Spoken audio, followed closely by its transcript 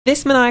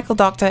This maniacal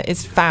doctor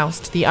is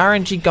Faust, the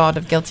RNG god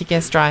of Guilty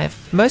Gear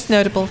Strive, most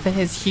notable for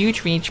his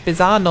huge reach,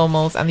 bizarre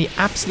normals, and the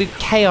absolute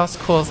chaos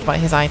caused by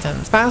his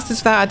items. Faust is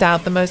without a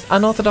doubt the most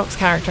unorthodox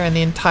character in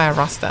the entire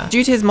roster.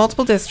 Due to his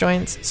multiple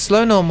disjoints,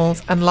 slow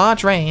normals, and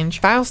large range,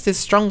 Faust is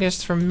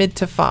strongest from mid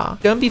to far.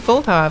 Don't be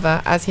fooled,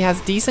 however, as he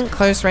has decent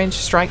close range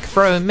strike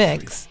throw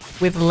mix,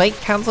 with late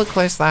cancel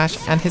close slash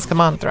and his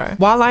command throw.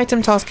 While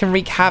item toss can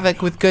wreak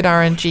havoc with good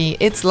RNG,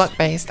 it's luck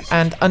based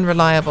and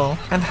unreliable,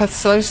 and has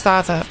slow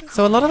startup,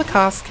 so a lot of the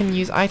casts can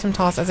use item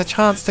toss as a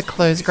chance to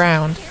close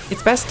ground.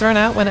 It's best thrown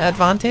out when at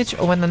advantage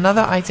or when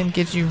another item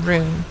gives you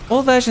room.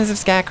 All versions of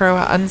Scarecrow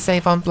are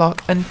unsafe on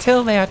block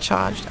until they are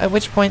charged, at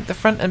which point the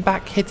front and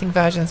back hitting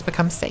versions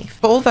become safe.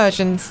 For all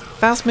versions,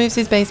 Faust moves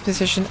his base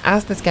position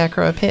as the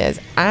Scarecrow appears,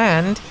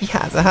 and he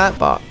has a hurt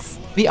box.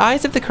 The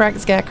eyes of the correct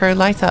Scarecrow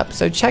light up,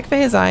 so check for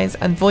his eyes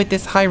and void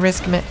this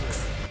high-risk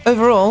mix.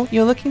 Overall,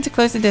 you're looking to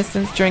close the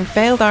distance during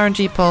failed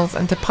RNG pulls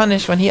and to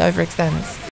punish when he overextends.